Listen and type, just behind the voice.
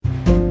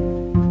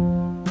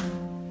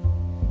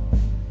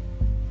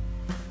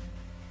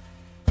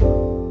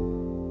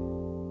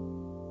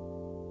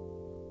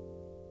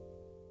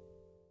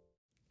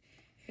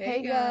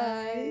Hey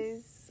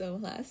guys! So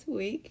last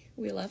week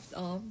we left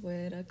off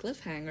with a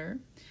cliffhanger,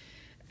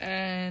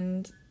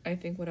 and I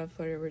think without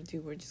further ado,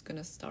 we're just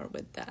gonna start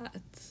with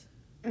that.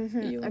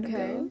 You wanna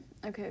go?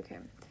 Okay.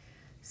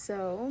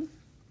 So,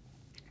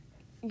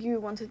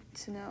 you wanted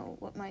to know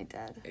what my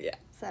dad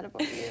said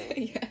about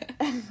you.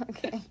 Yeah.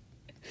 Okay.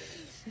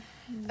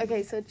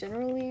 Okay, so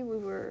generally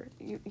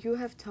you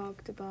have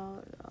talked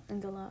about, in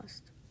the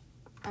last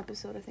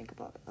episode, I think,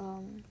 about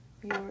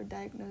your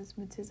diagnosed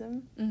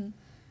mutism. Mm-hmm.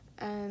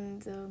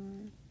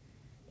 And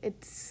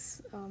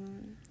it's,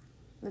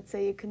 let's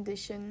say, a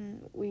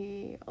condition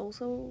we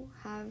also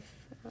have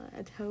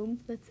at home,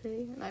 let's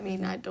say. I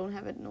mean, I don't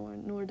have it,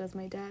 nor does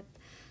my dad.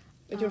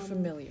 But you're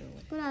familiar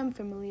with it. But I'm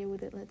familiar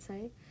with it, let's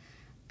say.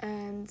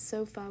 And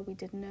so far, we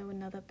didn't know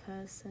another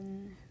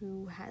person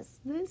who has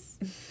this.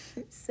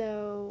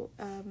 So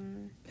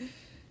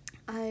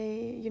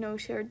I,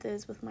 shared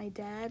this with my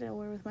dad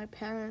or with my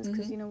parents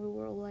because, we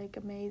were all,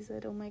 amazed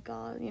at, oh, my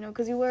God,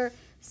 because you were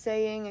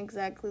saying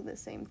exactly the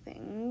same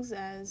things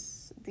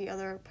as the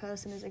other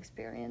person is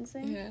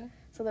experiencing. Yeah.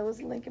 So that was,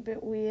 a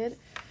bit weird.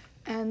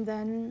 And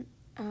then,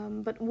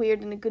 but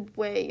weird in a good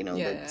way,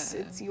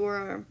 it's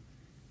your,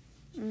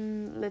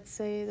 let's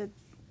say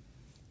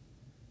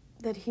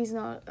that he's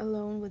not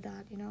alone with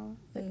that,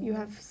 that you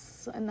have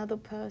another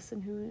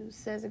person who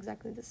says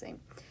exactly the same.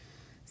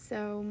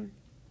 So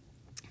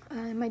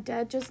my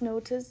dad just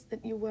noticed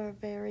that you were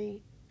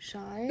very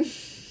shy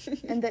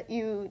and that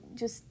you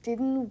just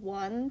didn't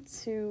want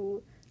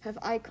to have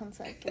eye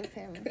contact with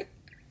him.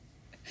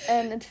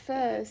 And at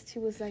first he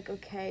was like,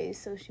 okay,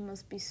 so she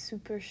must be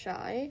super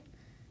shy.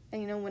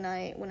 And when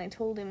I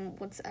told him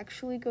what's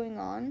actually going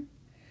on,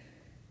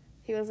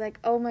 he was like,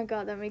 oh my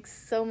God, that makes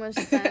so much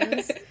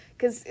sense.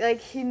 Because,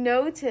 he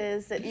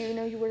noticed that,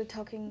 you were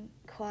talking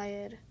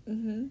quiet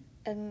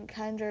and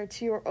kinder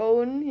to your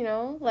own,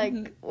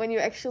 when you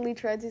actually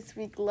try to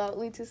speak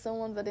loudly to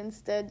someone, but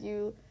instead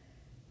you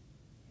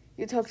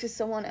talk to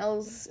someone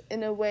else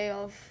in a way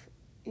of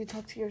you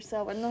talk to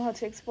yourself. I don't know how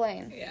to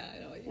explain. Yeah, I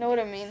know what you know what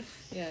I mean?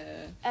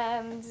 Yeah.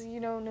 And,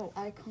 no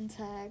eye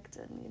contact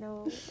and,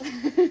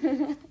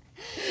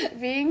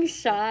 being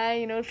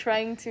shy,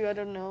 trying to, I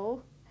don't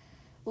know,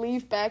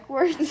 leave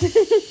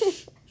backwards.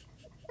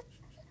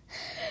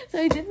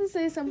 So he didn't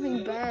say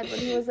something bad, but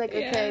he was like,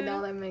 okay,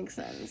 now that makes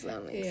sense.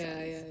 That makes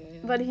sense. Yeah.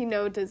 But he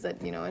noticed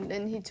that, and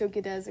then he took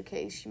it as,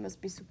 okay, she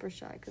must be super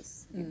shy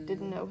because you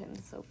didn't know him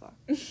so far.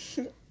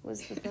 It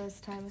was the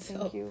first time,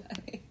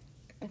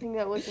 I think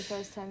that was the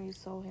first time you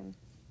saw him.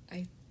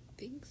 I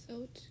think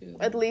so, too.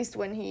 At least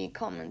when he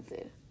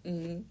commented.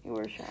 Mm-hmm. You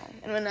were shy.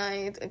 And when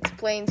I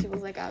explained, he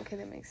was like, okay,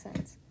 that makes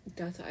sense.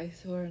 That's what I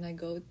swear, and I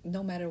go,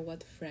 no matter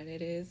what friend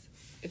it is,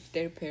 if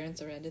their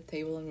parents are at the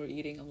table and we're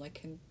eating, I'm like,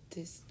 can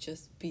this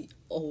just be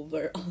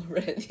over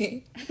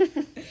already?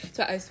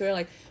 So I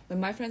swear, when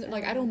my friends,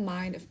 I don't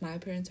mind if my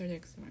parents are there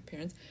because they're my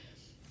parents,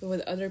 but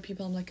with other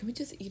people, I'm like, can we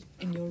just eat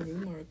in your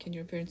room, or can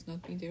your parents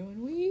not be there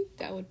when we eat?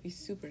 That would be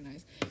super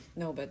nice.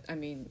 No, but, I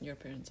mean, your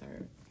parents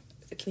are,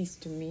 at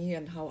least to me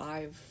and how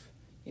I've,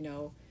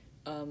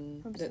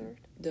 observed.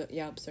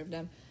 Observed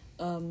them.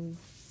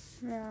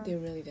 They're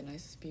really the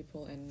nicest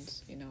people, and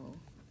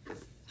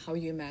how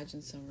you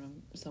imagine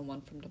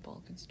someone from the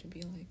Balkans to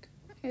be like.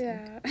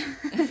 Yeah.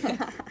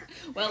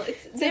 Well,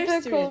 they're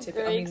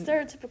stereotypical. Greeks.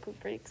 They're typical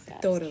Greeks.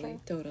 Totally,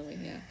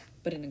 yeah,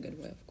 but in a good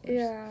way, of course.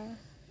 Yeah.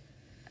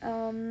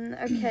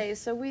 Okay,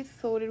 so we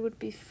thought it would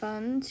be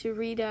fun to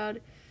read out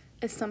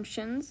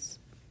assumptions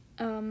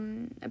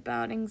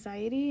about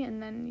anxiety,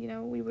 and then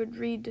we would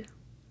read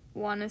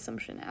one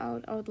assumption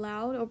out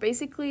loud, or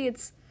basically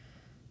it's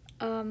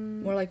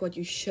more like what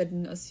you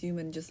shouldn't assume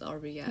and just our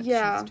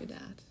reactions to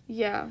that.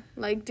 Yeah,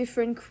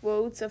 different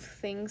quotes of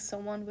things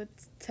someone would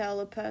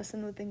tell a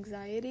person with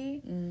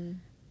anxiety,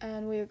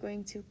 and we are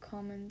going to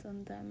comment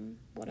on them,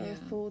 what our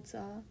thoughts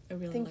are. I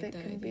really think like that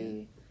idea. Can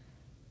be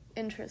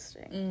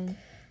interesting.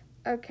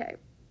 Okay,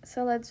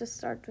 so let's just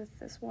start with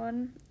this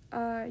one.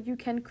 You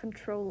can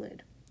control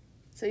it.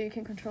 So you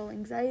can control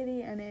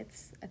anxiety and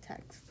its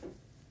attacks.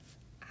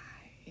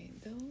 I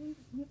don't.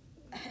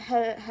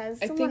 Has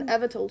someone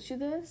ever told you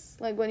this?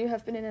 When you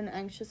have been in an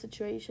anxious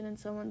situation and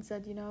someone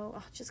said,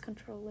 just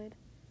control it.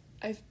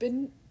 I've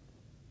been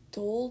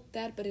told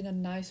that, but in a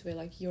nice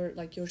way.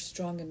 You're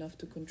strong enough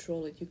to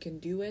control it. You can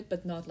do it,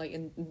 but not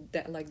in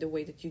that the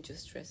way that you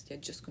just stressed. Yeah,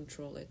 just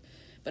control it.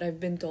 But I've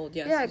been told,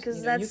 yes. Yeah,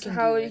 because that's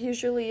how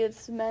usually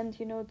it's meant.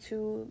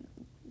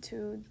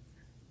 To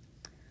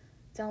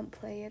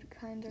downplay it,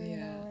 kind of.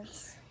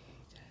 It's.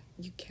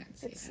 You can't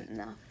say it's that. It's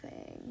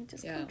nothing.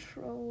 Just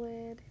control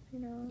it,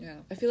 Yeah.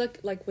 I feel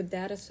like with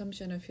that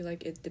assumption, I feel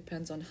like it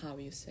depends on how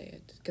you say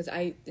it. Because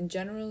in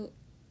general,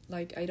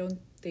 I don't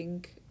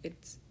think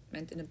it's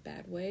meant in a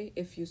bad way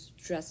if you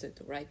stress it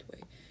the right way.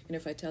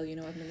 If I tell you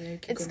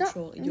can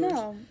control yours.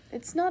 No,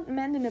 it's not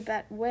meant in a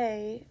bad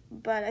way,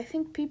 but I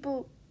think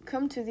people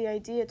come to the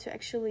idea to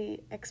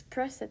actually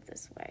express it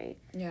this way.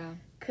 Yeah.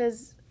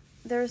 Because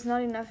there's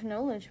not enough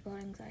knowledge about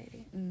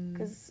anxiety.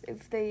 Because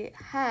if they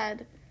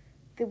had,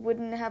 they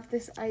wouldn't have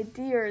this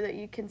idea that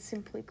you can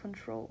simply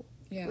control.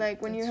 Yeah,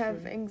 like when you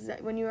have true.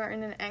 when you are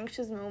in an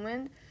anxious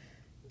moment,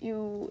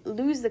 you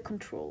lose the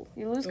control.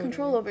 You lose Totally.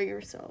 control over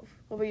yourself,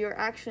 over your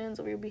actions,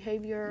 over your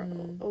behavior,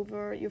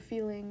 over your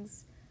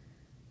feelings.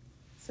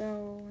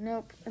 So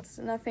nope, it's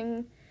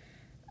nothing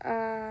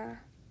to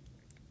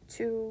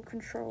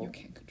control. You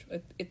can't control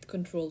it. It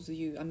controls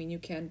you. I mean, you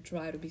can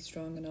try to be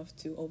strong enough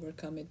to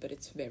overcome it, but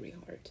it's very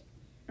hard.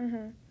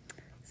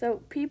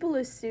 So people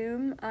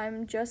assume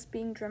I'm just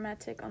being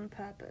dramatic on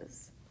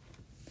purpose.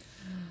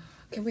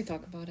 Can we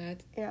talk about that?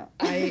 Yeah.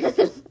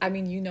 I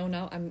mean, you know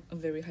now I'm a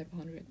very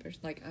hypochondriac person.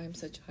 Like, I'm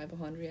such a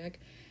hypochondriac.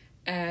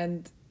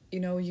 And, you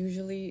know,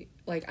 usually,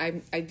 like,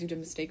 I do the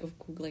mistake of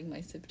Googling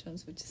my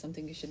symptoms, which is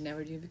something you should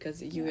never do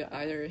because you're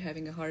either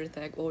having a heart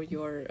attack or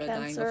you're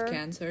dying of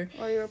cancer.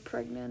 Or you're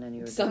pregnant and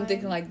you're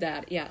something dying. Like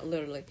that. Yeah,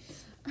 literally.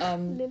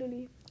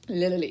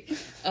 Literally.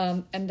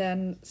 And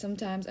then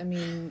sometimes, I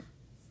mean,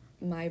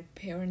 my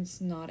parents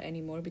not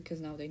anymore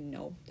because now they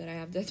know that I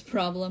have that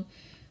problem.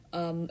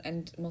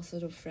 And most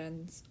of the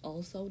friends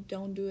also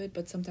don't do it,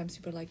 but sometimes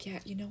people are like, yeah,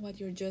 you know what,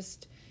 you're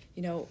just,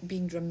 you know,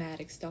 being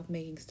dramatic, stop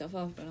making stuff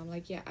up. And I'm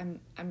like, yeah, I'm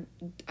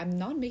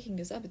not making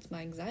this up, it's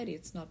my anxiety,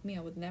 it's not me,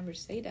 I would never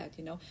say that,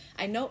 you know.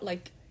 I know,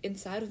 like,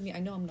 inside of me, I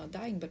know I'm not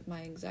dying, but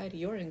my anxiety,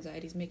 your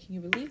anxiety is making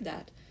you believe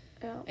that.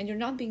 Yeah. And you're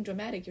not being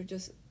dramatic, you're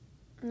just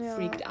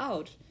freaked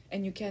out,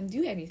 and you can't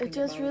do anything about it. It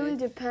just really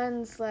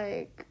depends,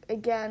 like,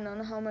 again,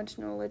 on how much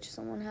knowledge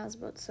someone has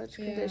about such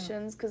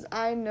conditions, because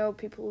I know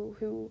people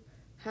who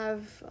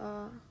have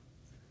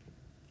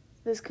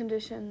this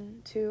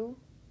condition too,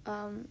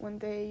 when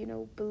they, you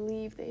know,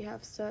 believe they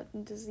have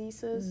certain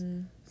diseases.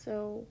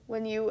 So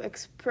when you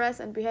express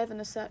and behave in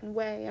a certain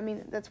way, I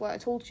mean, that's why I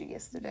told you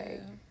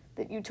yesterday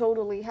that you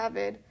totally have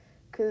it,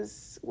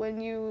 because when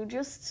you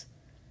just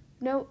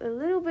know a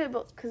little bit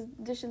about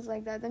conditions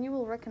like that, then you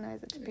will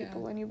recognize it to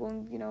people, and you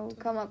won't, you know,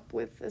 come up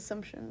with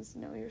assumptions,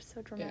 you know, you're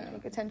so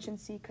dramatic, attention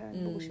seeker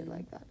and bullshit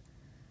like that.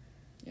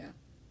 Yeah.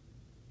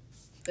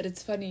 But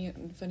it's funny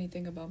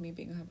thing about me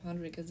being a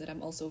hypochondriac is that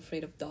I'm also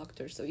afraid of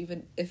doctors. So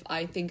even if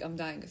I think I'm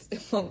dying, I still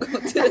won't go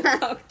to the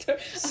doctor.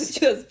 I'll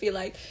just be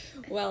like,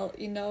 well,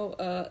 you know,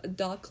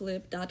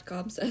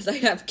 doclib.com says I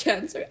have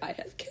cancer. I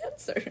have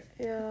cancer.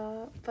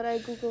 Yeah, but I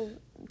Google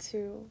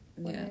too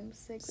when I'm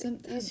sick.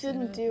 Sometimes, you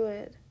shouldn't do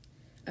it.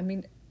 I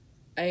mean,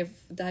 I've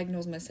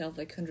diagnosed myself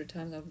like 100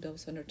 times. Out of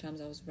those 100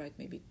 times, I was right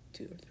maybe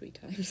 2 or 3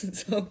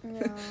 times. So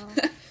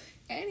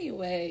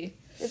anyway,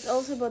 it's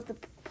also about the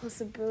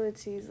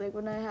possibilities. Like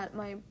when I had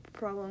my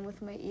problem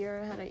with my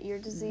ear, I had an ear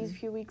disease a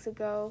few weeks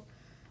ago.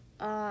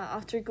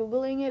 After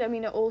Googling it, I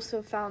mean, I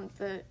also found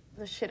the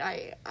shit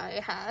I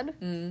had.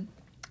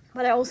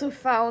 But I also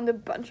found a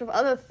bunch of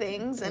other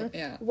things and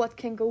what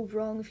can go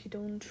wrong if you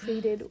don't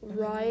treat it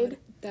right.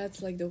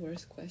 That's like the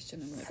worst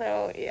question. I'm like,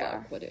 so,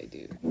 fuck, what do I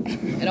do?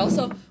 And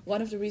also,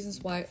 one of the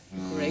reasons why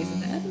Grey's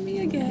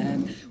Anatomy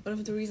again. One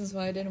of the reasons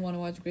why I didn't want to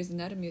watch Grey's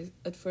Anatomy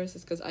at first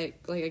is because I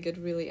get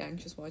really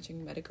anxious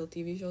watching medical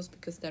TV shows,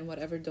 because then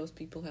whatever those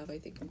people have, I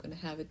think I'm gonna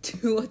have it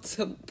too at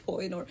some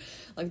point, or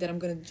like that I'm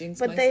gonna jinx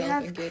myself. But they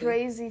have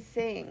crazy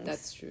things.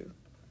 That's true.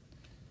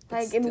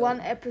 Like in one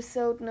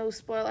episode, no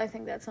spoil, I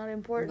think that's not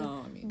important.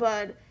 No, I mean,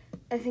 but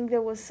I think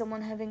there was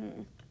someone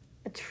having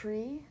a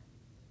tree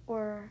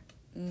or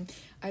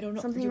I don't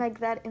know, something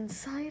like that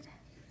inside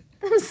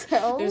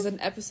themselves. There's an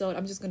episode,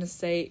 I'm just gonna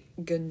say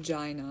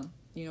Gangina.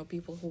 You know,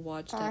 people who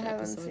watch that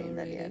episode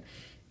already. That yet.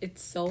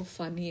 It's so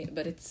funny,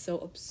 but it's so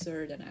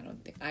absurd, and I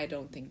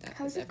don't think that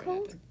has ever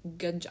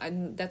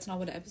happened. That's not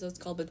what the episode's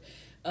called, but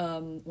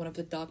one of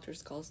the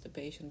doctors calls the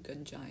patient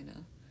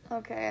Gangina.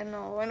 Okay, I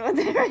know. And what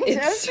they're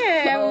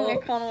I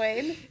can't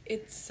wait.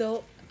 It's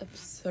so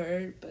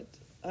absurd, but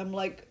I'm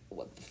like,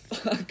 what the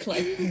fuck?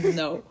 Like,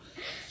 no.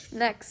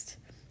 Next,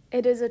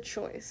 it is a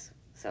choice.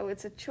 So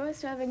it's a choice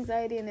to have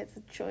anxiety, and it's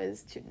a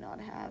choice to not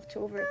have, to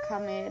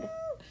overcome it,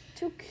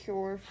 to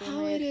cure from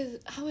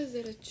it. How is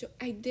it a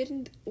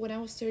choice? When I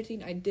was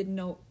 13, I didn't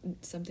know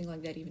something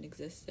like that even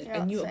existed.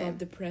 Yeah, I knew about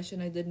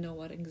depression, I didn't know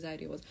what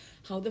anxiety was.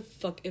 How the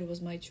fuck it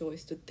was my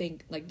choice to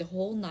think, like the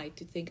whole night,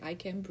 to think I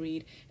can't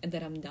breathe and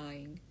that I'm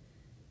dying?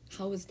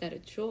 How is that a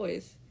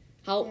choice?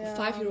 How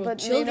 5-year-old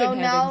children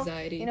have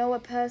anxiety? You know, a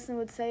person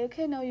would say,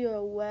 okay, now you're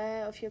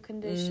aware of your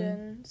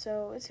condition,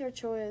 so it's your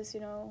choice,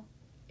 you know,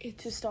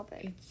 to stop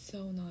it. It's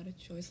so not a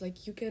choice.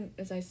 Like, you can,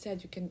 as I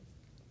said, you can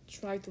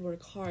try to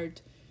work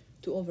hard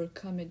to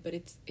overcome it, but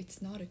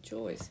it's not a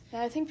choice.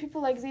 Yeah, I think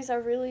people like these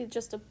are really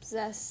just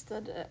obsessed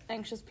that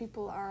anxious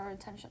people are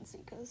attention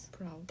seekers.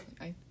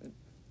 Probably.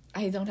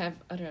 I don't have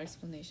other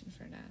explanation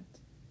for that.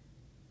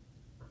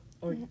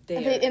 Or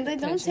they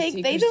don't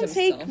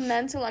take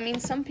mental. I mean,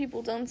 some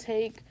people don't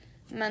take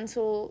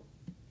mental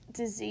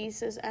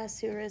diseases as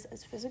serious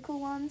as physical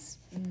ones,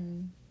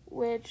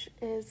 which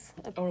is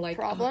a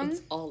problem.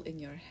 It's all in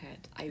your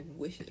head. I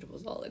wish it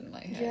was all in my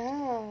head.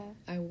 Yeah,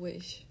 I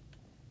wish.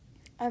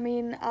 I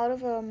mean, out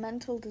of a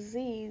mental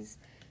disease,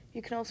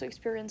 you can also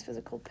experience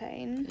physical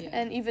pain,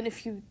 and even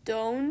if you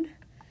don't,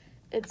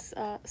 it's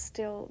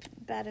still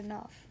bad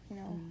enough. You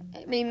know,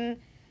 I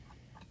mean,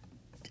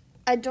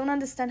 I don't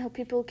understand how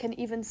people can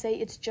even say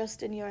it's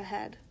just in your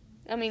head.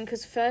 I mean,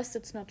 because first,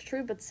 it's not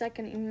true, but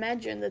second,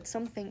 imagine that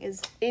something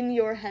is in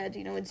your head,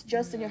 you know, it's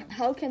just in your...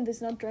 How can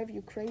this not drive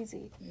you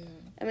crazy? Yeah.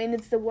 I mean,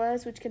 it's the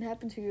worst which can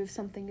happen to you if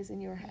something is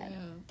in your head.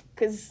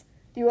 Because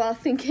you are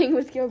thinking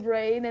with your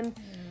brain and,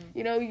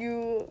 you know,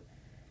 you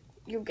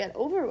get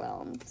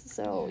overwhelmed.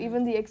 So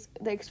even the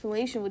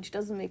explanation, which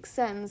doesn't make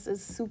sense,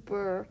 is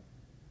super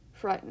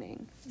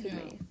frightening to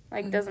me.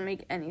 Like, doesn't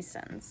make any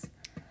sense.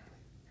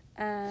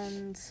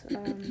 And,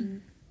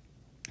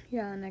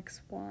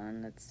 next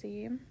one, let's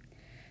see.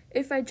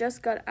 If I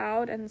just got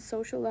out and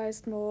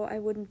socialized more, I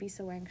wouldn't be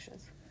so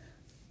anxious.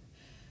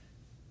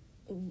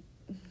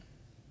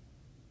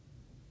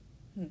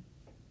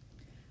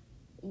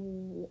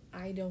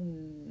 I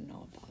don't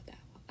know about that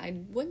one. I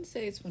wouldn't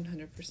say it's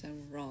 100%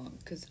 wrong,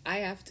 because I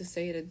have to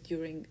say that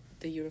during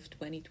the year of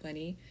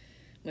 2020,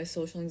 my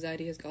social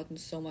anxiety has gotten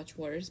so much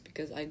worse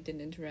because I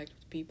didn't interact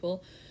with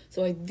people.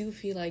 So I do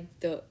feel like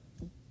the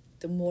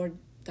more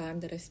time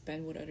that I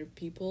spend with other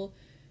people,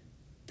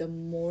 the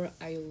more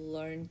I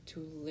learn to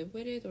live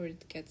with it, or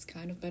it gets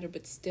kind of better,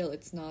 but still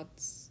it's not,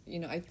 you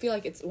know, I feel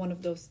like it's one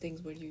of those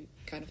things where you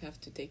kind of have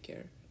to take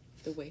care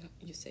of the way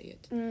you say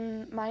it.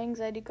 My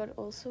anxiety got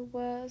also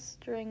worse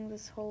during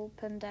this whole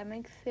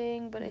pandemic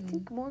thing, but I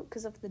think more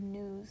because of the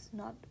news,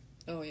 not...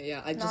 Oh,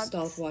 yeah, I just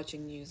stopped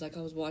watching news. Like,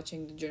 I was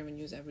watching the German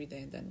news every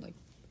day, and then, like,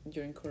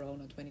 during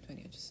Corona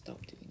 2020, I just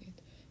stopped doing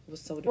it. It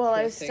was so depressing. Well,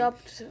 I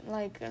stopped,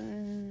 like,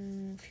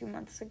 a few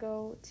months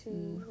ago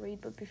to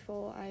read, but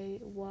before I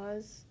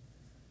was...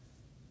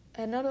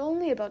 And not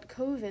only about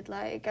COVID,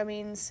 like, I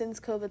mean, since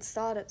COVID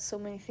started, so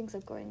many things are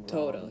going wrong.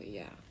 Totally,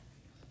 yeah.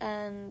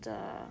 And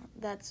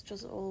that's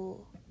just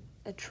all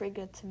a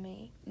trigger to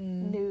me,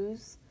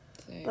 news.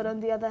 Same. But on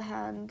the other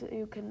hand,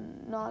 you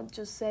can not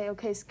just say,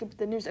 okay, skip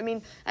the news. I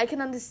mean, I can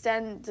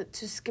understand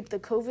to skip the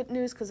COVID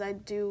news, because I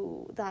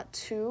do that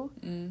too,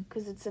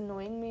 because it's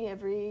annoying me.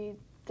 Every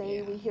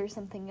day we hear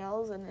something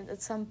else, and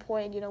at some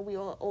point, you know, we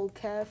are all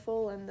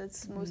careful, and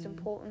that's the most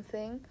important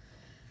thing.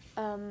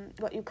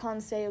 But you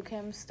can't say, okay,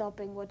 I'm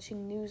stopping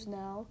watching news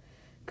now.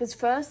 Because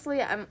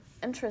firstly, I'm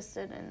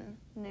interested in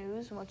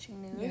news,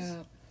 watching news.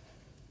 Yeah.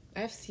 I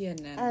have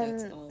CNN, and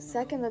that's all.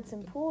 Second, that's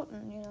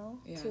important, you know,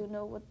 to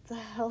know what the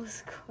hell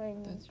is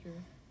going That's true.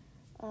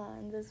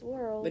 In this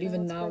world. But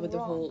even now with the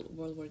whole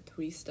World War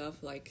III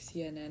stuff, like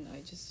CNN,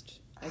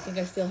 I think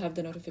I still have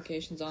the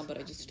notifications on, but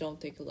I just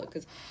don't take a look.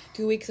 Because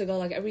 2 weeks ago,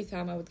 like, every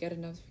time I would get a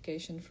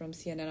notification from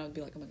CNN, I would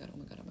be like, oh my god,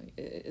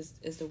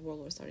 is the World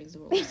War starting? Is the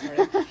World War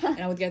starting?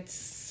 And I would get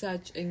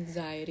such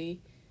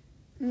anxiety.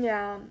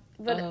 Yeah,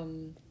 but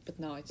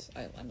now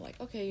I'm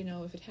like, okay, you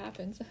know, if it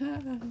happens,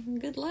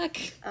 good luck.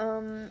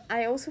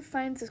 I also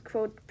find this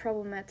quote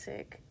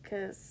problematic,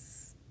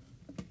 because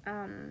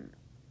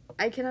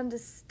I can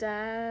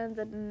understand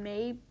that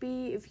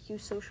maybe if you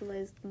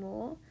socialized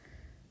more,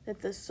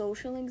 that the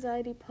social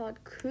anxiety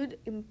part could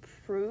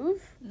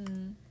improve,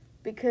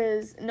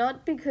 because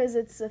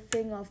it's a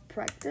thing of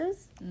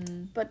practice,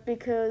 but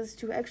because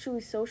to actually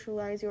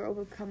socialize, you're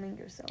overcoming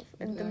yourself,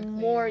 and the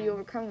more you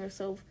overcome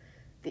yourself,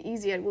 the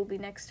easier it will be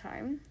next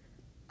time.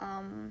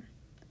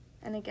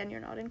 And again, you're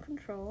not in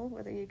control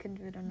whether you can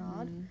do it or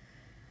not.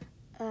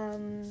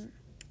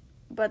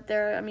 But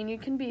you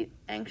can be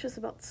anxious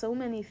about so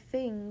many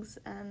things,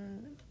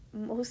 and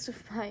most of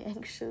my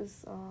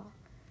anxious,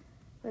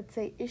 let's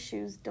say,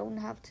 issues don't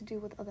have to do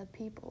with other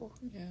people.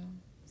 Yeah.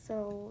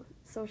 So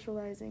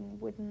socializing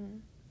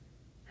wouldn't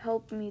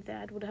help me.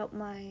 That would help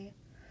my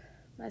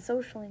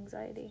social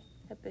anxiety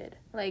a bit.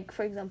 Like,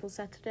 for example,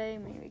 Saturday,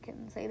 maybe we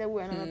can say that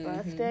we're on a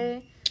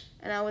birthday,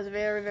 and I was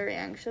very, very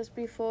anxious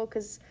before,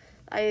 because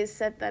I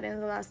said that in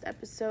the last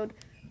episode.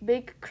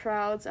 Big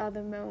crowds are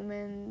the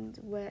moment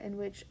in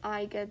which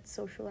I get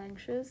social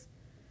anxious.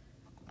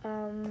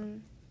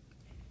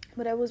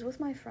 But I was with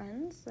my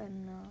friends,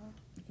 and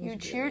you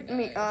cheered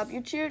me up.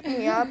 You cheered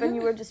me up, and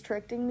you were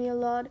distracting me a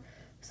lot,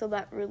 so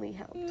that really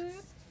helped.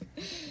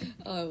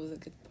 Oh, it was a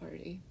good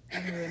party. I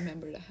don't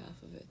remember the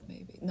half of it,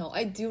 maybe. No,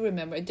 I do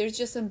remember. There's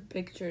just some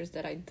pictures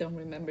that I don't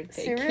remember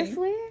taking.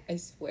 Seriously? I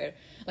swear.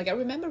 Like, I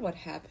remember what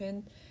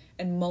happened,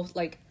 and most,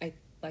 I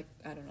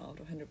don't know, out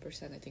of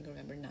 100%, I think I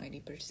remember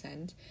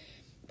 90%.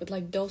 But,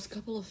 like, those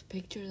couple of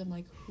pictures, I'm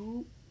like,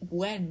 who,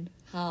 when,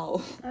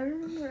 how? I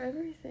remember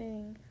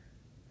everything.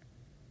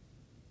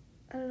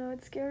 I don't know,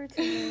 it's scary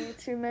to me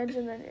to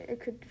imagine that I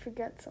could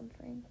forget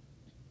something.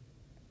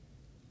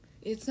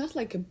 It's not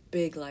like a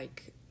big,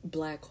 like,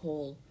 black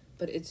hole,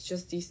 but it's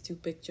just these two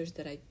pictures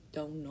that I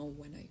don't know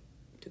when I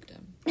took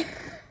them.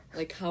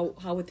 Like,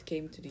 how it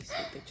came to these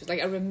two pictures. Like,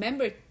 I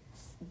remember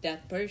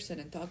that person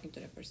and talking to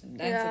that person,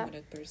 dancing with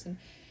that person,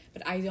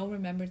 but I don't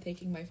remember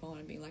taking my phone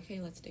and being like,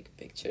 hey, let's take a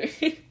picture.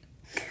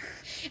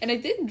 And I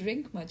didn't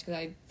drink much, because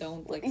I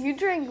don't, like... You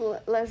drank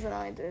less than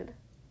I did.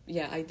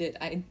 yeah, I did.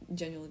 I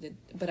genuinely did,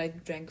 but I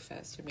drank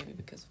faster, maybe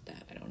because of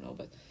that. I don't know,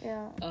 but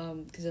Yeah.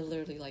 because I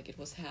literally like it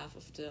was half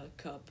of the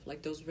cup,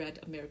 like those red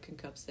American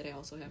cups that I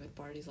also have at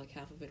parties. Like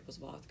half of it was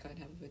vodka and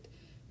half of it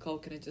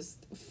Coke, and I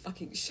just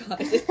fucking shot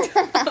it.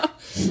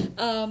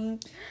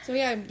 So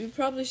yeah, you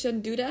probably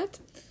shouldn't do that.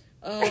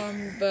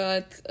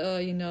 But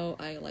you know,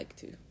 I like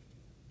to.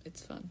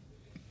 It's fun.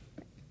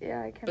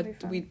 Yeah, it can be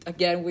fun.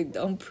 But we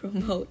don't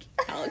promote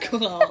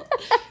alcohol.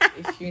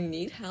 If you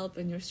need help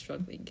and you're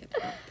struggling, get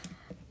help.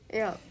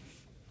 Yeah.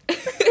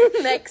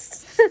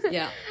 Next.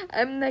 Yeah.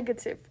 I'm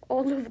negative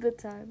all of the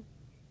time.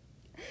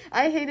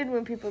 I hate it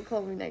when people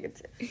call me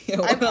negative. Yeah,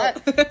 well.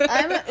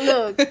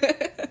 Look,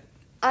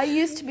 I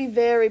used to be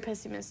very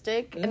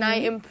pessimistic, and I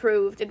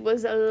improved. It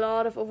was a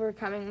lot of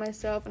overcoming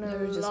myself, and you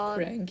were just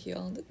cranky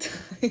all the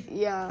time.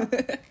 Yeah.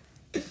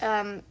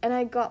 And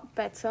I got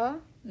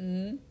better.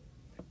 Mm-hmm.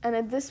 And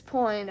at this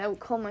point, I would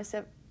call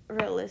myself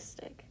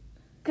realistic.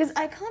 Because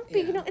I can't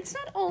be, it's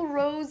not all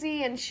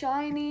rosy and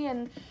shiny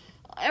and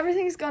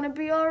everything's gonna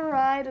be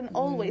alright and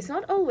always.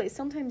 Not always,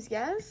 sometimes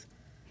yes.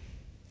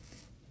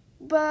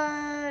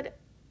 But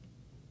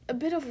a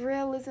bit of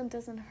realism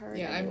doesn't hurt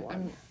anyone.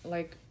 I'm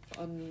like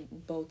on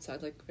both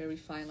sides, like very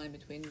fine line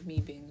between me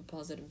being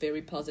a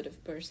very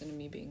positive person and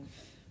me being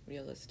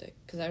realistic.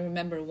 Because I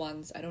remember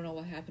once, I don't know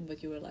what happened,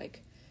 but you were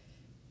like,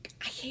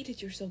 I hate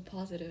it, you're so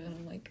positive. And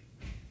I'm like,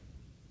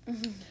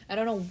 I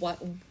don't know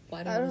what it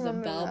was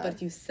about,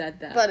 but you said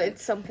that. But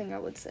it's something I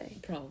would say.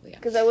 Probably, yeah.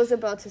 Because I was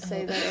about to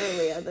say that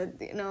earlier,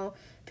 that,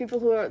 people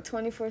who are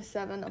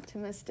 24/7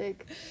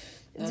 optimistic,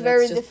 it's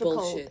very difficult.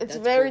 Bullshit. It's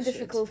very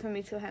difficult for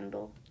me to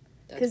handle.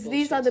 Because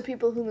these are the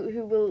people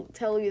who will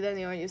tell you that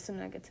you're so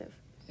negative.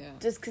 Yeah.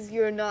 Just because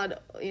you're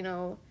not,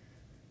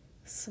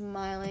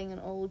 smiling and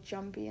all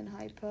jumpy and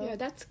hyper. Yeah,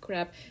 that's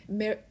crap.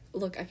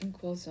 Look, I can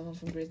quote someone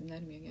from Grey's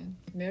Anatomy again.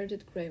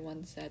 Meredith Grey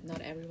once said,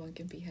 "Not everyone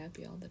can be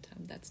happy all the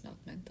time. That's not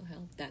mental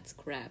health. That's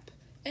crap."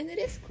 And it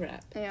is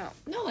crap. Yeah.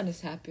 No one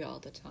is happy all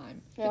the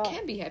time. Yeah. You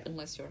can't be happy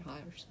unless you're high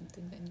or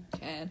something. Then you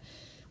can.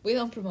 We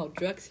don't promote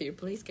drugs here.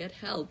 Please get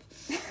help.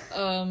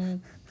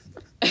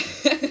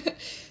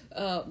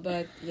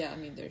 But yeah, I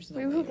mean, there's no.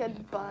 We will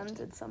get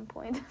banned at some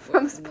point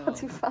from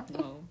Spotify.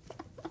 No,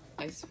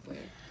 I swear.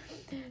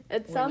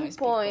 At some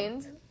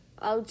point,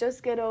 I'll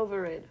just get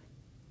over it.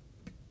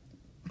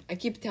 I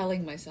keep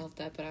telling myself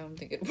that, but I don't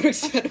think it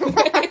works that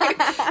way.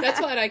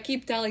 That's what I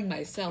keep telling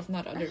myself,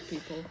 not other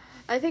people.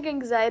 I think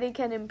anxiety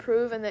can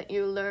improve, and that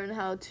you learn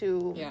how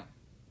to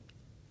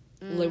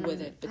live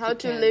with it. How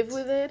to live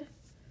with it.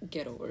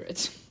 Get over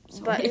it.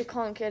 But you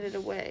can't get it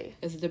away.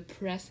 As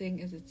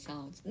depressing as it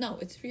sounds. No,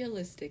 it's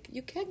realistic.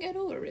 You can get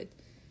over it.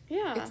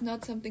 Yeah. It's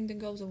not something that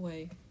goes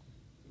away.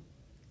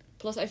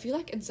 Plus, I feel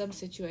like in some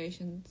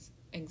situations,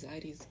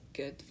 anxiety is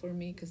good for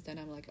me, because then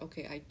I'm like,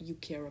 okay, you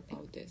care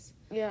about this.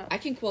 Yeah. I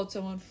can quote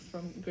someone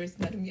from Grey's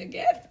Anatomy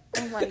again.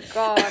 Oh my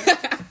god.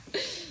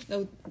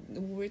 No,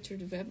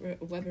 Richard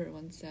Weber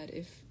once said,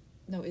 if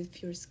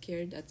you're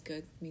scared, that's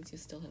good. It means you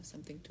still have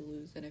something to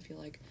lose. And I feel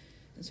like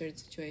in certain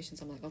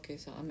situations, I'm like, okay,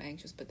 so I'm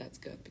anxious, but that's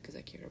good because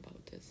I care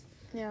about this.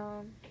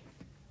 Yeah.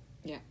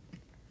 Yeah.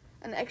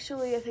 And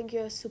actually, I think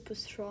you're super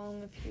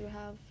strong if you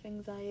have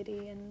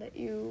anxiety, and that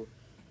you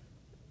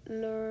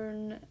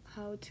learn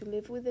how to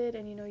live with it,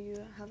 and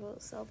you have a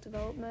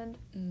self-development.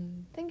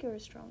 I think you're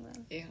strong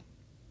then. Yeah.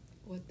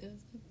 What does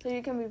it? So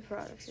you can be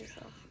proud of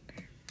yourself.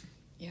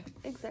 Yeah.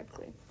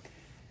 Exactly.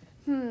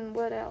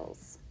 What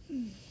else?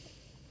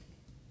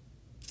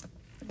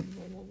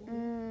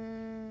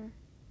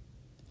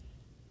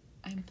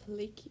 I'm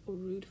flaky or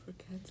rude for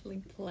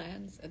cancelling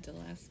plans at the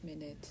last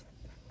minute.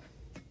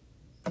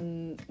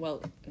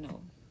 Well,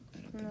 no. I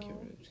don't think you're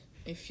rude.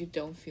 If you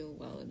don't feel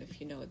well, and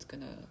if you know it's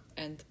gonna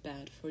end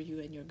bad for you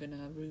and you're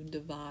gonna ruin the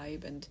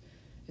vibe, and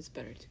it's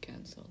better to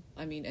cancel.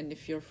 I mean, and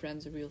if your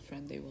friend's a real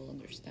friend, they will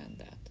understand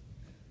that.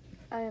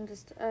 I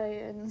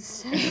understand.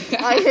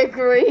 I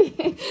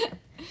agree.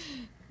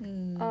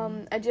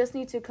 I just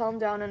need to calm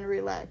down and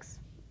relax.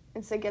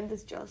 It's again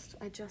this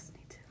I just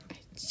need to.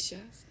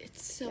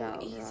 It's so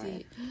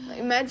easy. Right.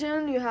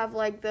 Imagine you have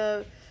like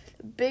the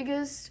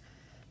biggest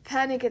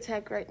panic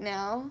attack right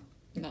now.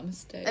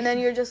 Namaste. And then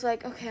you're just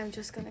like, okay, I'm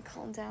just gonna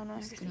calm down.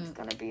 Everything's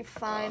gonna be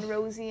fine,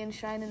 rosy and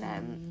shiny, and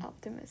I'm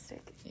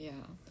optimistic. Yeah,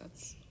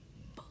 that's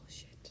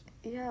bullshit.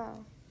 Yeah.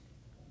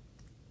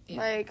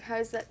 Like,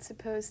 how's that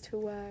supposed to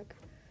work?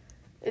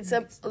 It's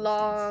a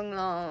long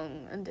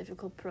and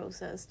difficult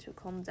process to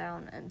calm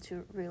down and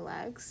to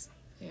relax.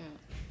 Yeah.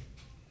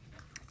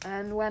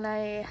 And when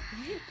I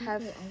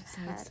have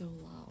outside so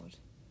loud.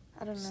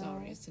 I don't know.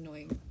 Sorry, it's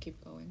annoying.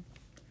 Keep going.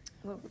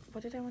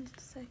 What did I want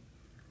to say?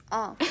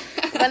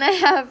 When I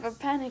have a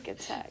panic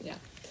attack. Yeah.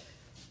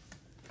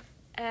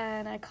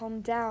 And I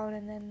calm down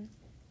and then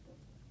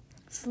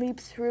sleep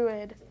through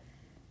it.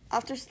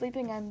 After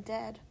sleeping, I'm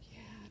dead.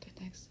 Yeah,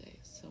 the next day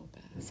is so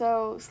bad.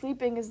 So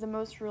sleeping is the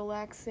most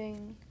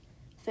relaxing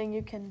thing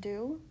you can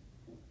do.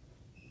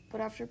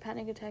 But after a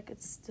panic attack,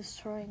 it's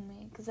destroying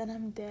me. Because then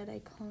I'm dead.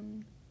 I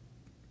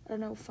don't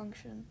know,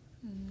 function.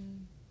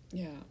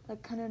 Yeah.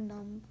 Like, kind of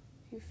numb.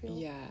 you feel?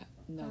 Yeah,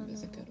 numb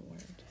is a good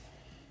word.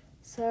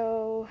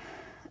 So,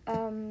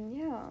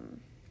 yeah.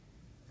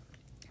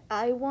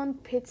 I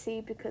want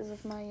pity because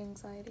of my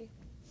anxiety.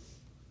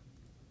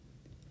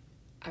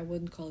 I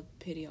wouldn't call it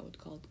pity, I would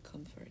call it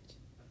comfort.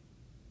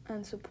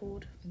 And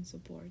support. And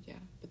support, yeah,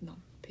 but not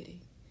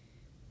pity.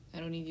 I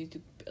don't need you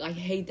to... I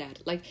hate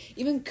that. Like,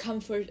 even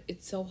comfort,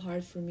 it's so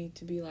hard for me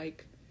to be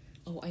like,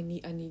 oh, I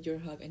need your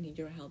hug, I need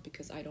your help,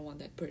 because I don't want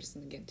that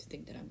person, again, to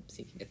think that I'm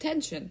seeking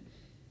attention.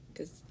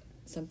 Because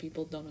some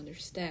people don't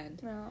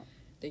understand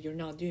that you're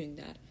not doing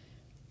that.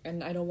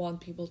 And I don't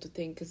want people to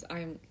think, because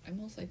I'm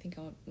also, I think,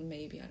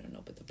 maybe, I don't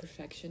know, but the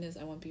perfectionist,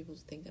 I want people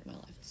to think that my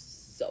life is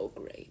so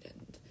great,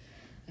 and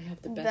I have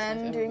the best life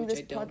ever, doing which this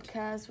I don't.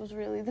 podcast was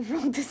really the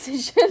wrong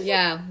decision.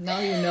 Yeah, now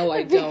you know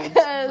I don't.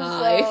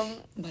 Because,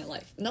 my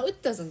life. No,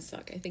 it doesn't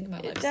suck. I think my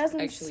life is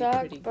actually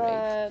pretty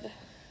great.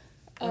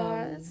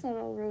 But it's not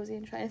all rosy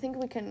and shiny. I think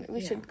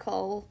we should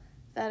call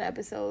that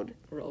episode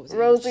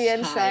Rosy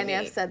and Shiny.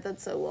 I've said that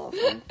so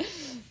often.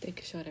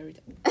 Take a shot every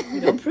time. We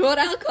don't promote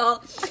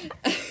alcohol.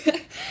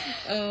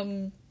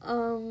 No,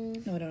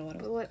 I don't know what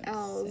I was What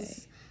else?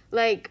 Say.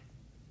 Like,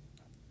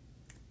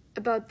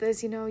 about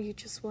this, you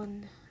just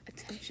want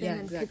attention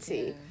and exactly,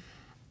 pity.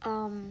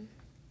 Yeah.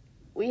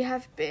 We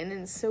have been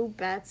in so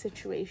bad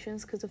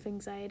situations because of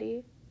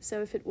anxiety.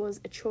 So if it was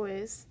a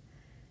choice,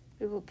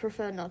 we would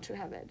prefer not to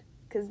have it,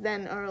 because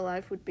then our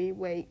life would be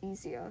way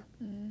easier.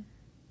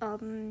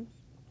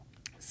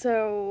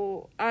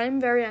 So I'm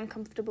very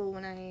uncomfortable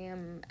when I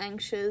am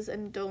anxious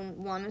and don't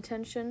want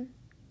attention,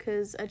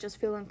 because I just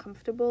feel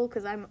uncomfortable,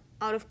 because I'm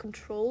out of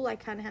control. I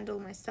can't handle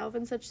myself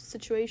in such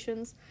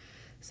situations.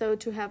 So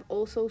to have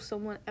also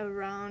someone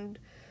around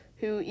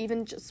who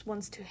even just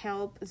wants to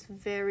help is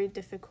very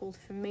difficult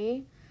for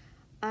me.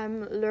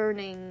 I'm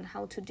learning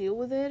how to deal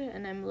with it,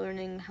 and I'm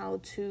learning how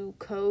to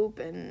cope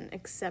and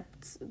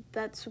accept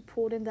that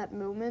support in that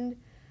moment.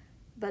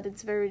 But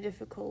it's very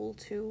difficult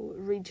to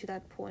reach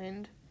that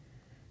point,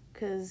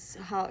 because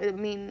how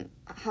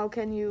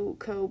can you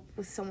cope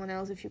with someone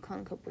else if you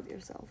can't cope with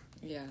yourself?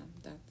 Yeah,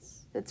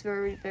 that's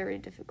very, very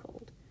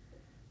difficult.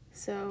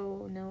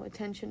 So no,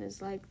 attention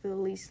is like the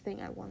least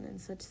thing I want in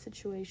such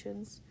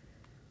situations.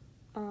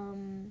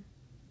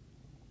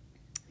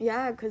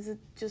 Yeah, because it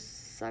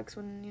just sucks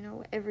when,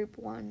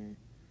 everyone,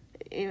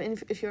 even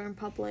if you're in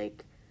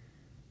public,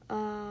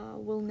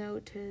 will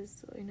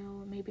notice,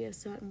 maybe a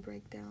certain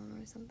breakdown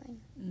or something.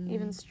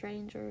 Even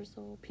strangers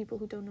or people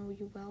who don't know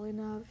you well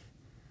enough.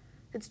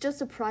 It's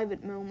just a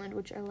private moment,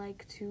 which I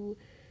like to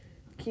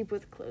keep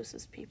with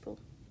closest people.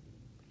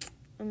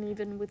 And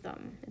even with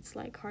them, it's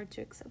like hard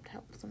to accept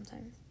help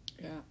sometimes.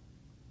 Yeah.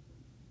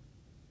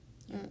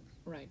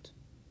 Right.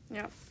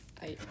 Yeah.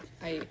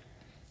 I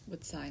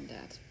would sign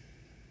that.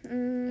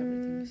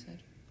 Everything you said.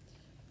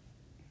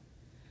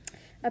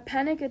 A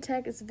panic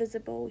attack is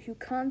visible. You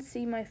can't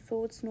see my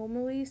thoughts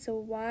normally, so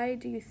why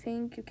do you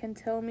think you can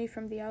tell me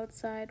from the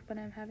outside when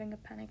I'm having a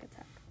panic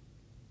attack?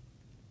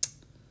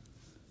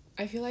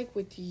 I feel like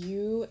with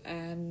you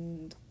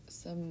and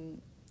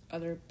some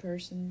other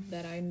person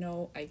that I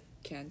know, I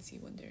can see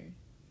when they're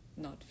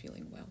not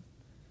feeling well.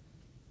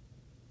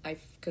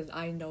 Because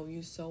I know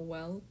you so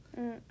well.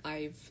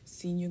 I've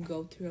seen you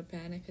go through a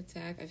panic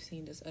attack. I've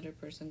seen this other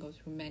person go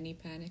through many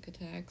panic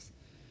attacks.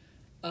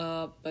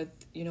 But,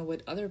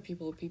 with other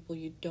people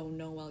you don't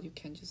know well,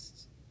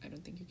 I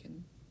don't think you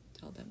can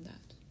tell them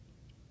that.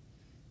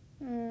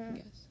 I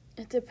guess.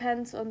 It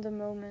depends on the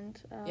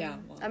moment.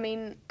 Well. I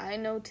mean, I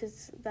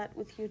notice that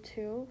with you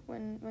too,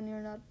 when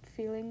you're not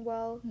feeling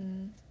well.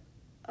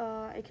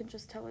 I can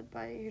just tell it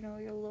by,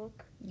 your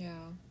look.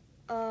 Yeah.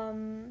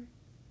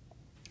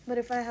 But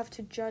if I have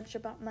to judge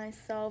about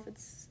myself,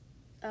 it's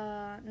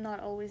not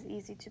always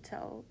easy to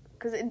tell.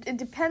 Because it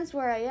depends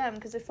where I am.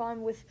 Because if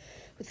I'm with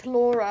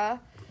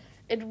Laura,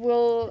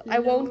 I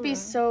won't be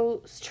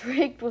so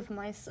strict with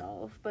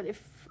myself. But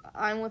if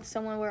I'm with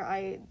someone where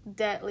I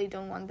deadly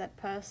don't want that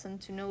person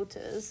to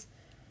notice,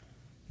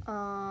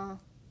 I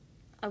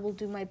will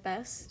do my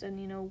best.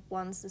 And,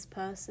 once this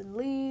person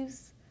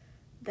leaves,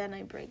 then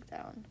I break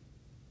down.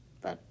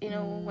 But,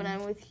 when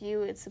I'm with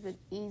you, it's a bit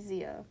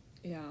easier.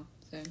 Yeah.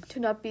 To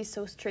not be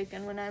so strict,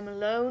 and when I'm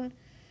alone,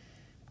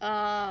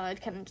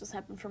 it can just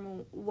happen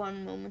from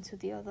one moment to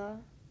the other.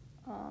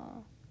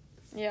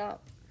 Yeah,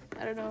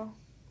 I don't know.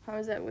 How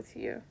is that with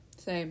you?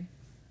 Same.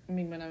 I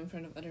mean, when I'm in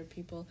front of other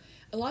people,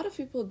 a lot of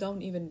people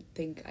don't even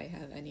think I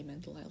have any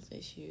mental health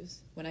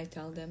issues. When I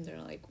tell them,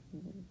 they're like,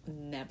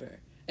 never.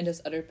 And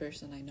this other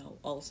person I know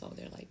also,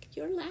 they're like,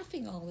 you're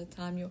laughing all the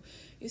time.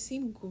 You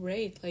seem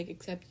great. Like,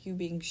 except you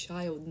being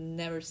shy, I would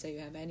never say you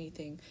have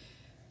anything.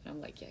 And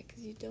I'm like, yeah,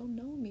 because you don't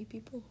know me.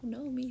 People who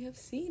know me have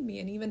seen me.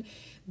 And even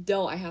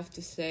though I have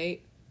to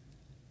say,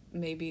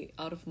 maybe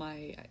out of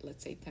my,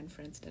 let's say, 10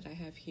 friends that I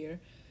have here,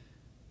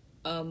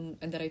 and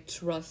that I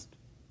trust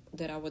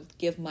that I would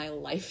give my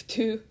life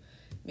to,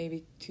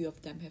 maybe 2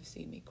 of them have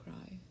seen me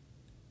cry.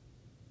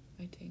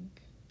 I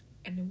think.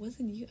 And it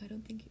wasn't you. I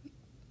don't think you.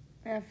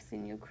 I have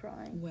seen you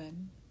crying.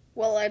 When?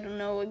 Well, I don't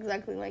know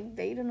exactly like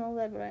date and all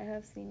that, but I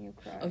have seen you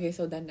cry. Okay,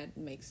 so then that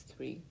makes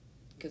 3.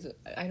 because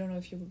I don't know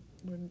if you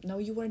were... No,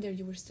 you weren't there.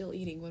 You were still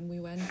eating. When we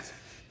went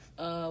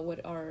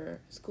with our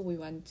school, we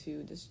went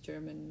to this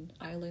German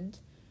island.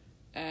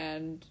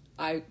 And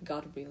I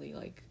got really,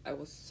 like, I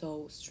was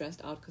so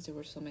stressed out because there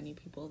were so many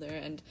people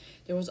there. And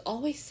there was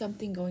always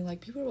something going, like,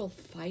 people were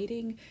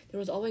fighting. There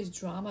was always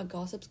drama,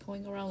 gossips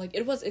going around. Like,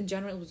 it was, in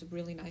general, it was a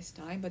really nice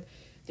time. But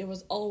there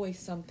was always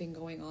something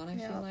going on, I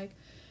feel like.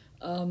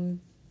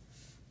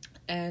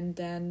 And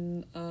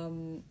then,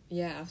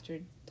 after,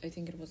 I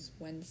think it was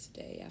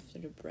Wednesday, after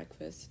the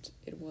breakfast,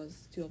 it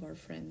was 2 of our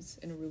friends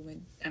in a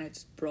room. And I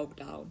just broke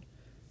down.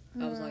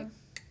 I was like...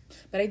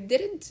 But I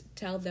didn't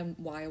tell them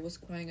why I was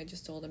crying. I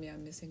just told them,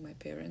 I'm missing my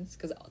parents.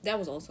 Because that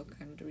was also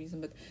kind of the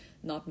reason, but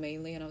not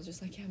mainly. And I was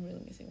just like, I'm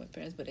really missing my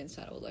parents. But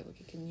inside I was like,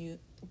 okay, can you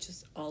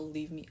just all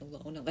leave me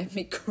alone and let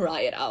me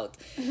cry it out?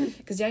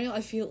 Because generally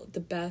I feel the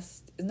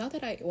best. It's not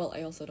that I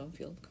also don't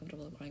feel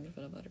comfortable crying in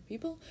front of other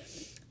people.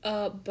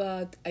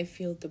 But I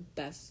feel the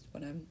best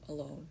when I'm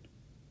alone.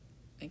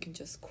 I can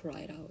just cry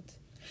it out.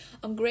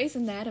 On Grey's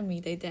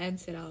Anatomy, they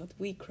dance it out.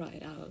 We cry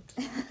it out.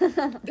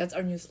 That's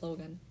our new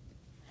slogan.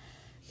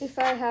 If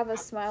I have a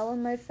smile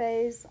on my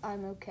face,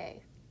 I'm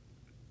okay.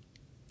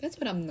 That's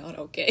when I'm not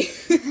okay.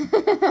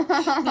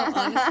 No,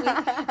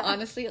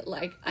 honestly,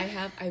 like,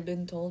 I've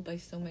been told by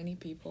so many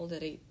people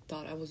that they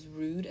thought I was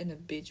rude and a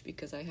bitch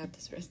because I had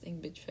this resting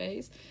bitch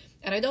face.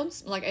 And I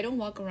don't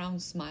walk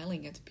around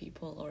smiling at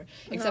people, or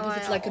except if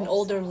it's like an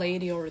older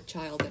lady or a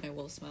child, then I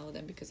will smile at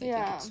them because I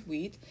think it's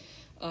sweet.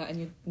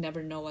 And you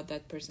never know what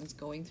that person's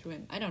going through.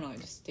 And I don't know, I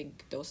just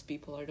think those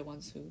people are the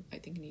ones who I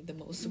think need the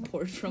most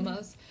support from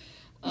us.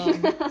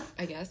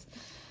 I guess.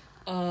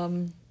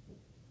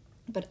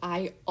 But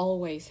I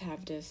always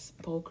have this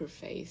poker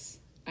face.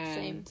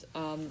 And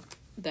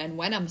then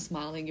when I'm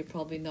smiling, you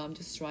probably know I'm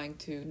just trying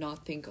to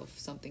not think of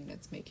something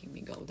that's making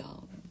me go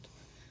down and,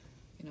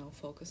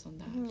 focus on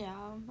that. Yeah.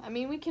 I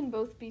mean, we can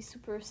both be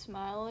super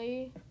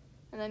smiley.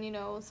 And then,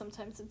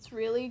 sometimes it's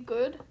really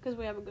good because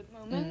we have a good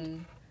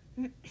moment.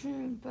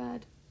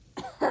 But,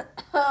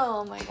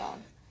 oh my god.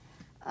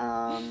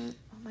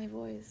 My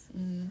voice.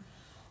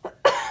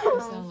 You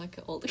sound like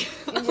an old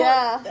girl.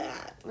 Yeah.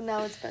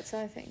 Now it's better,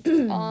 I think.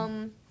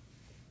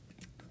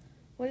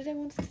 What did I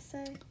want to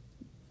say?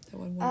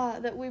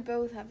 That we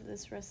both have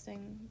this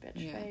resting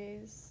bitch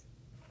face.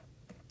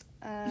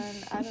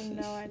 And I don't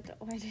know.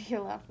 Why do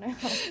you laugh now?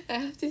 I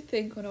have to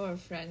think one of our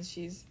friends,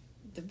 she's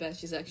the best.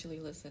 She's actually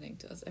listening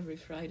to us every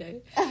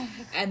Friday.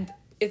 And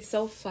it's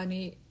so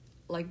funny,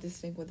 like this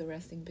thing with the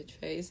resting bitch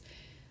face.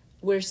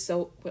 We're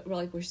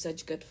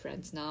such good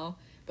friends now.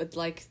 But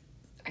like,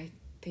 I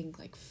think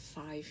like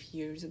 5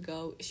 years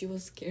ago she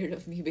was scared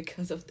of me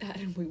because of that,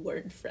 and we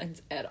weren't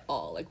friends at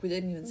all. Like, we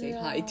didn't even say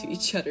hi to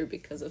each other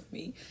because of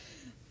me.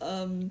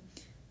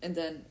 And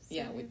then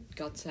we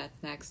got sat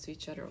next to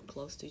each other or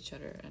close to each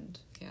other, and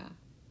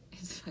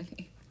it's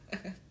funny.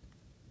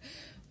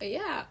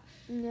 But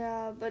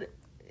but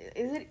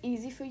is it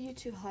easy for you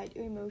to hide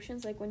your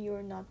emotions, like when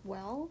you're not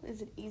well?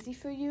 Is it easy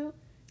for you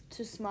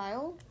to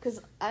smile?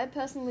 Because I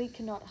personally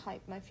cannot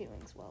hide my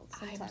feelings well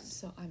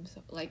sometimes. I'm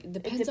so like, it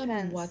depends on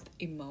what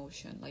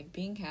emotion. Like,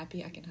 being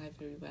happy I can hide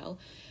very well,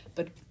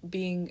 but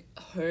being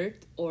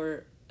hurt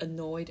or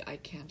annoyed, I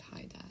can't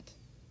hide that.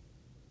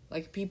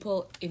 Like,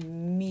 people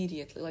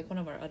immediately, like one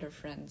of our other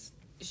friends,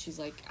 she's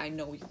like, I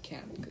know you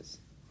can't, because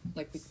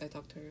like I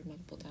talked to her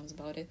multiple times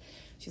about it.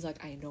 She's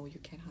like, I know you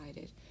can't hide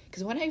it,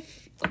 because when I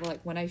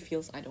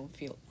feel, I don't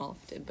feel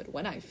often, but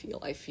when I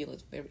feel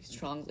it very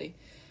strongly,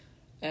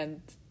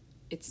 and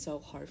it's so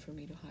hard for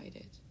me to hide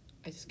it.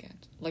 I just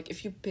can't. Like,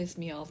 if you piss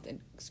me off,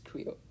 then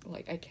screw you.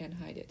 Like, I can't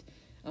hide it.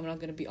 I'm not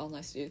gonna be all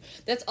nice to you.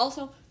 That's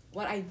also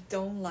what I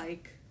don't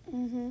like.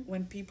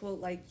 When people,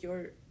 like,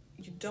 you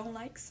don't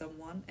like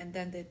someone, and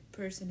then the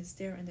person is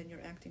there, and then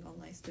you're acting all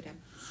nice to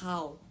them.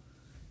 How?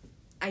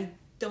 I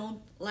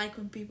don't like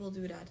when people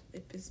do that.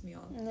 It pisses me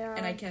off. Yeah.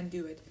 And I can't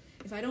do it.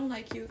 If I don't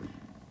like you,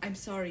 I'm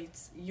sorry.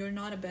 You're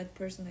not a bad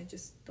person. I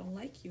just don't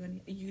like you,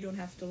 and you don't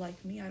have to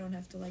like me. I don't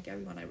have to like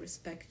everyone. I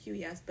respect you,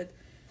 yes, but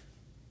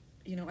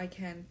I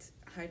can't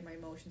hide my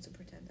emotions and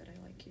pretend that I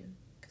like you,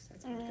 because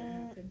that's not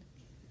gonna happen.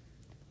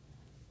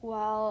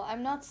 Well,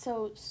 I'm not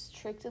so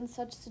strict in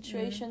such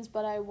situations,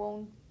 but I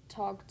won't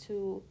talk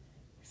to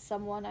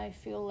someone I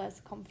feel less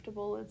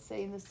comfortable, let's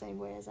say, in the same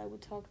way as I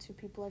would talk to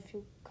people I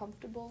feel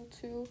comfortable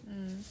to.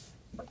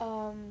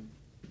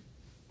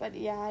 But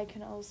I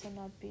can also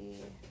not be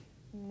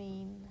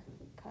mean,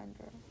 kind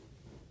of.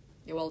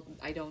 Yeah, well,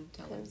 I don't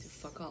tell them to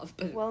fuck off,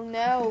 but... Well,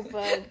 no,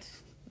 but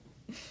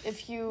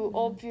if you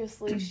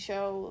obviously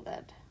show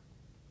that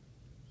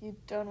you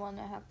don't want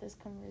to have this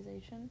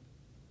conversation...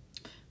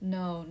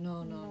 No,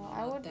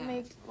 I would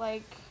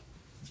that.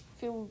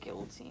 Feel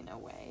guilty in a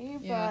way,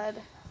 but...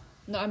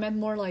 No, I meant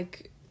more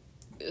like,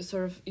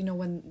 sort of,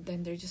 when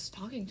then they're just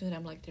talking to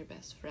them like they're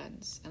best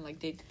friends, and like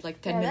they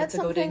 10 minutes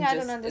ago they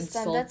just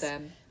insult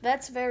them.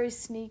 That's very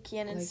sneaky,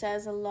 and it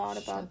says a lot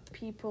about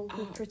people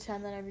who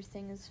pretend that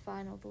everything is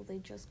fine, although they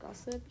just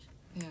gossiped.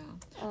 Yeah.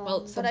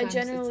 Well, sometimes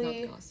it's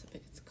not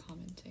gossiping, it's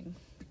commenting.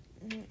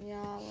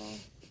 Yeah,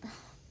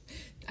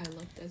 well... I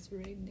love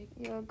Desiree Nick.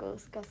 You're a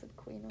gossip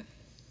queen.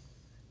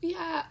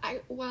 Yeah,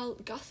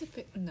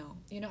 gossip. No,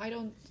 I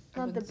don't.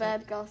 Not the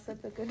bad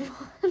gossip, the good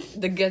one.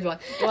 The good one.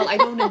 Well, I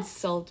don't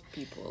insult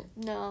people.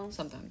 No.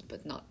 Sometimes,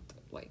 but not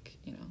like.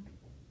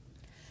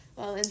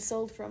 Well,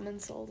 insult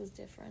is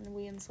different.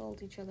 We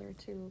insult each other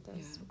too,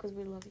 because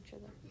we love each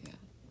other. Yeah,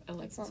 I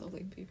like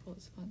insulting people.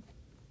 It's fun.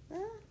 Yeah.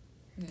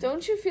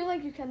 Don't you feel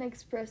like you can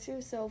express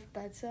yourself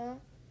better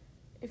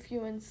if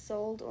you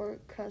insult or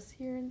cuss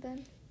here and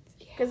then?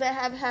 Because I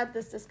have had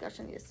this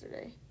discussion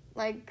yesterday.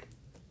 Like,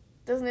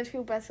 doesn't it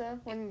feel better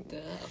when?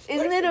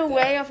 Isn't it a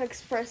way of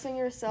expressing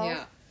yourself?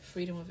 Yeah,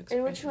 freedom of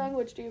expression. In which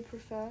language do you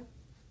prefer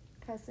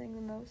cussing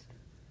the most?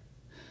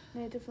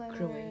 Native language.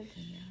 Croatian,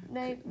 yeah.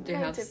 They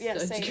native, have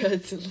such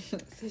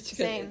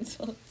good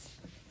insults.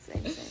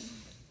 Same.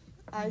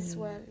 I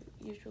swear,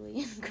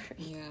 usually in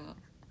Korean. Yeah.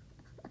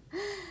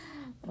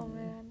 Oh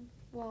man.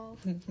 Wow.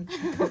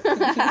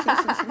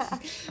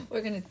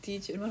 We're gonna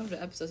teach in one of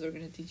the episodes. We're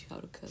gonna teach you how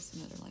to cuss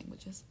in other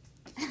languages.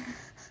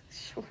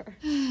 Sure.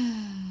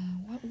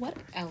 What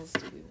else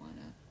do we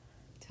wanna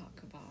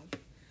talk about?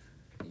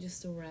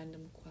 Just a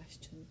random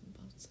question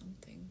about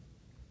something.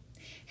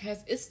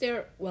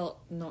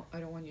 No, I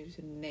don't want you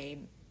to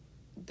name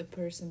the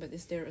person, but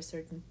is there a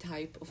certain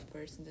type of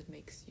person that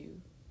makes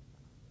you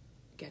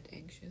get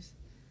anxious?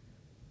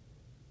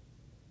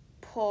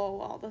 Oh,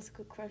 wow, that's a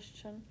good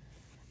question.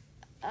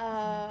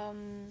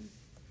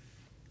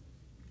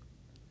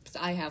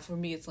 For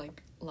me, it's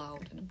like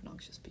loud and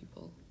obnoxious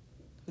people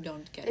who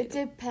don't get it. It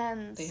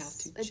depends. They have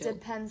to It chill.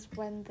 depends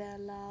when they're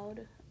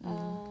loud.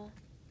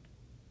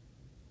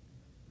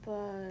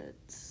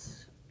 But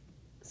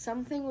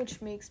something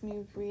which makes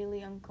me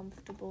really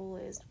uncomfortable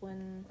is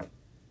when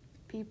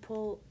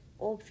people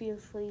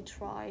obviously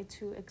try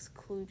to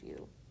exclude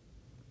you.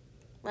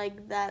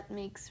 Like, that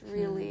makes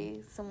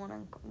really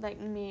someone like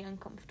me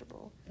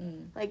uncomfortable.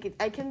 Like,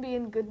 I can be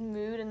in good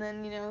mood and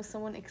then,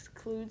 someone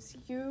excludes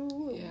you,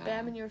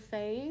 bam in your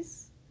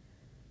face.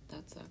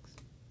 That sucks.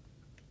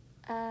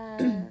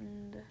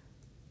 And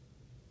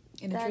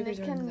then it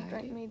can anxiety.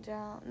 break me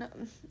down. No.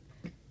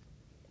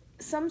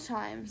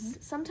 Sometimes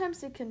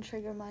it can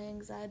trigger my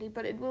anxiety,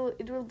 but it will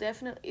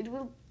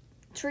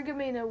trigger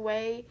me in a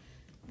way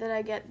that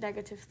I get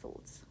negative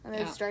thoughts, and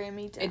it's dragging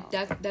me down.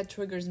 That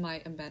triggers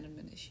my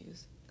abandonment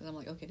issues, because I'm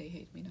like, okay, they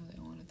hate me now, they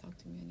don't want to talk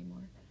to me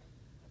anymore.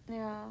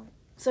 Yeah.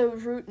 So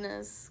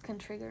rudeness can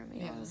trigger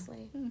me,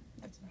 honestly.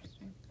 That's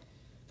interesting.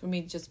 For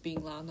me, just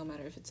being loud, no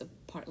matter if it's a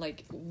part,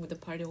 like with the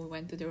party we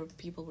went to, there were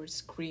people were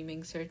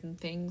screaming certain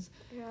things,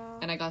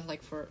 and I got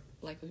for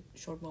a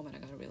short moment, I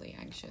got really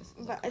anxious.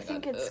 But I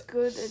think it's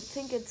good. I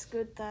think it's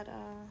good that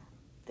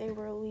they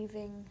were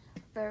leaving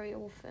very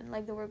often.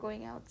 Like, they were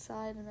going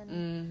outside, and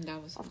then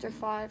that was after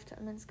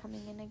 5-10 minutes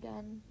coming in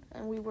again,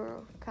 and we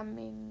were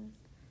coming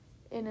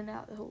in and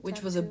out the whole time.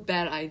 Which was a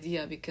bad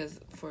idea, because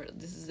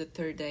this is the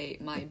third day,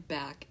 my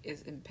back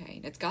is in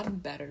pain. It's gotten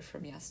better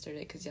from yesterday,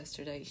 because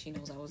yesterday she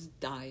knows I was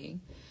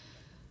dying.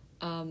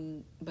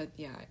 But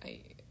yeah,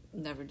 I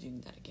never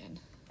doing that again.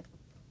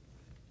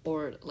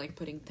 Or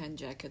putting 10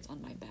 jackets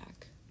on my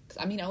back. 'Cause,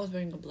 I mean, I was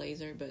wearing a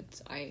blazer,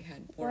 but I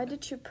had Why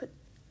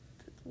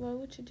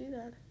would you do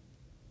that?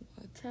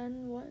 What?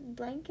 10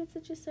 blankets,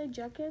 did you say?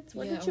 Jackets?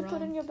 What did you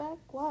put on your back?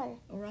 Why?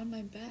 Around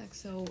my back,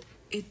 so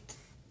it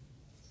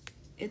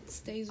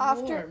stays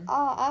warm. warm.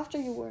 After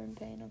you were in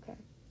pain, okay.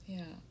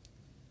 Yeah,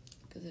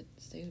 because it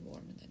stays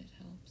warm and then it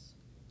helps.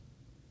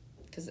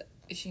 Because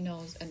she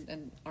knows,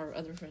 and our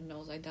other friend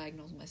knows, I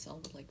diagnosed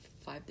myself with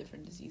 5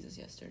 different diseases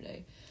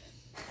yesterday.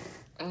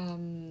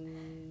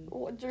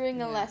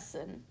 During a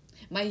lesson.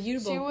 My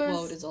yearbook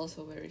quote is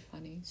also very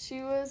funny.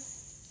 She was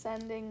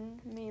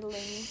sending me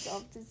links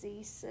of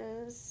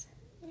diseases.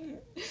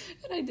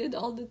 And I did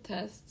all the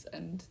tests,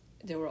 and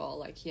they were all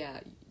like, yeah,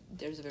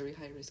 there's a very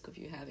high risk of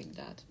you having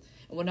that.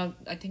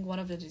 I think one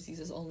of the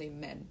diseases only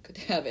men could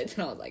have it,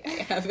 and I was like,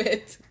 I have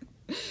it.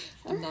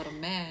 I'm not a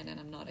man, and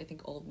I'm not, I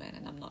think, old man,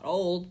 and I'm not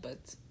old,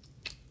 but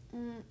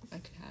I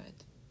could have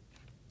it.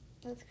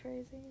 That's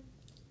crazy.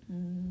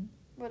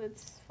 But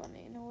it's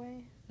funny in a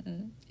way.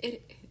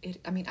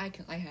 I mean, I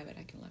have it,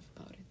 I can laugh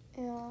about it.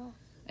 Yeah.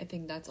 I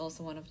think that's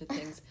also one of the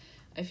things.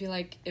 I feel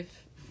like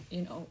if,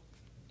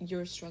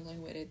 you're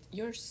struggling with it,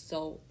 you're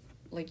so,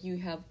 you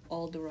have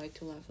all the right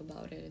to laugh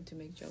about it and to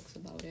make jokes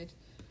about it.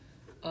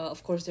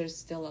 Of course, there's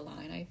still a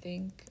line, I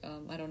think.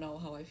 I don't know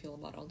how I feel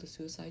about all the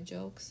suicide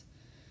jokes.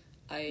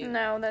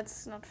 No,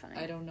 that's not funny.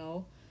 I don't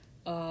know.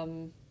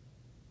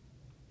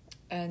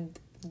 And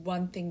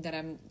one thing that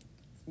I'm,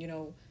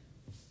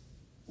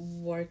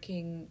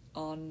 working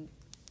on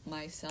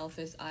myself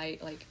is a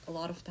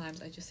lot of times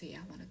I just say,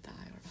 I want to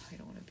die, or I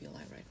don't want to be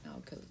alive right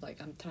now because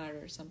I'm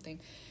tired or something.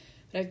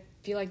 But I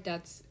feel like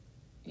that's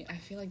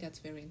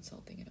very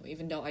insulting in a way,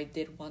 even though I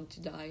did want to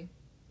die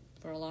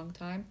for a long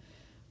time.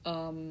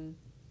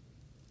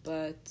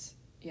 But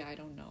yeah, I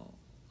don't know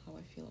how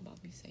I feel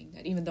about me saying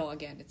that, even though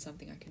again it's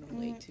something I can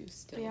relate to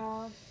still.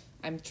 Yeah.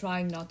 I'm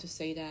trying not to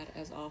say that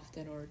as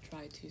often, or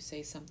try to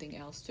say something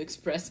else to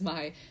express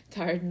my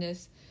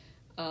tiredness.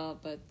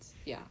 But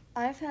yeah.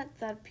 I've had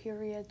that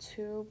period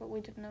too, but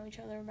we didn't know each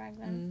other back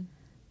then.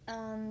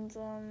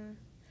 And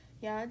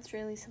yeah, it's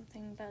really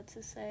something bad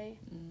to say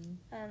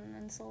and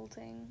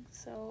insulting.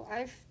 So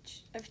I've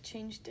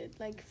changed it.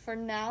 Like for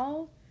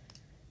now,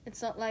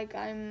 it's not like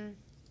I'm,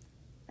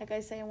 like I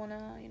say, I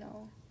wanna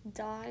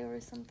die or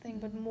something,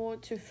 but more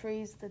to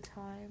freeze the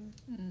time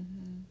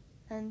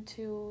and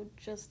to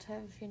just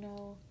have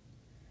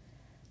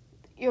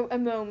a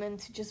moment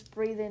to just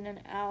breathe in and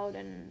out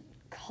and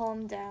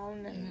calm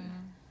down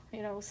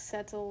and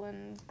settle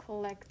and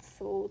collect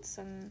thoughts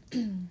and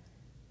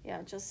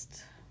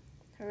just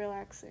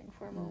relaxing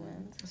for a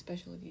moment,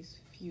 especially these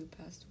few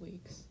past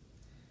weeks.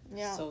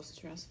 So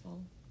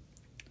stressful,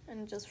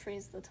 and just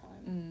freeze the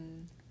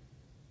time.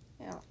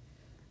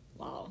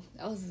 Wow,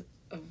 that was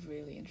a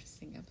really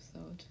interesting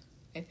episode.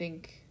 I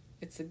think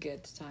it's a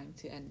good time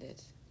to end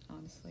it,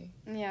 honestly.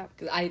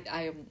 Because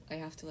I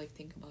have to like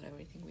think about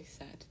everything we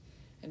said.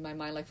 In my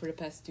mind, like for the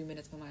past 2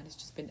 minutes, my mind has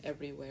just been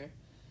everywhere.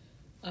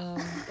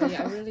 But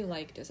yeah, I really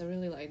like this. I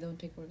don't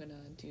think we're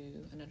gonna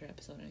do another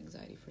episode on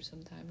anxiety for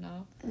some time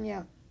now.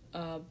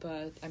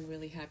 But I'm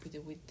really happy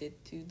that we did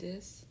do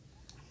this.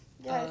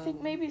 I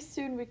think maybe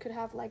soon we could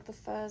have like the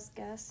first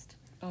guest.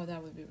 Oh,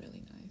 that would be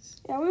really nice.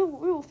 Yeah, we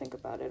will think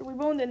about it. We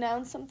won't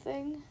announce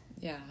something.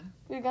 Yeah.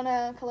 We're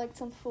gonna collect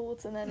some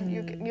thoughts and then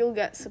you'll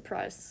get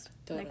surprised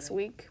next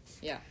week.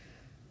 Yeah.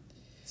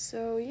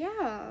 So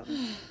yeah.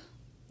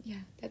 Yeah,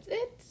 that's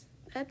it.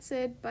 That's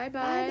it. Bye-bye.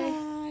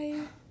 Bye-bye.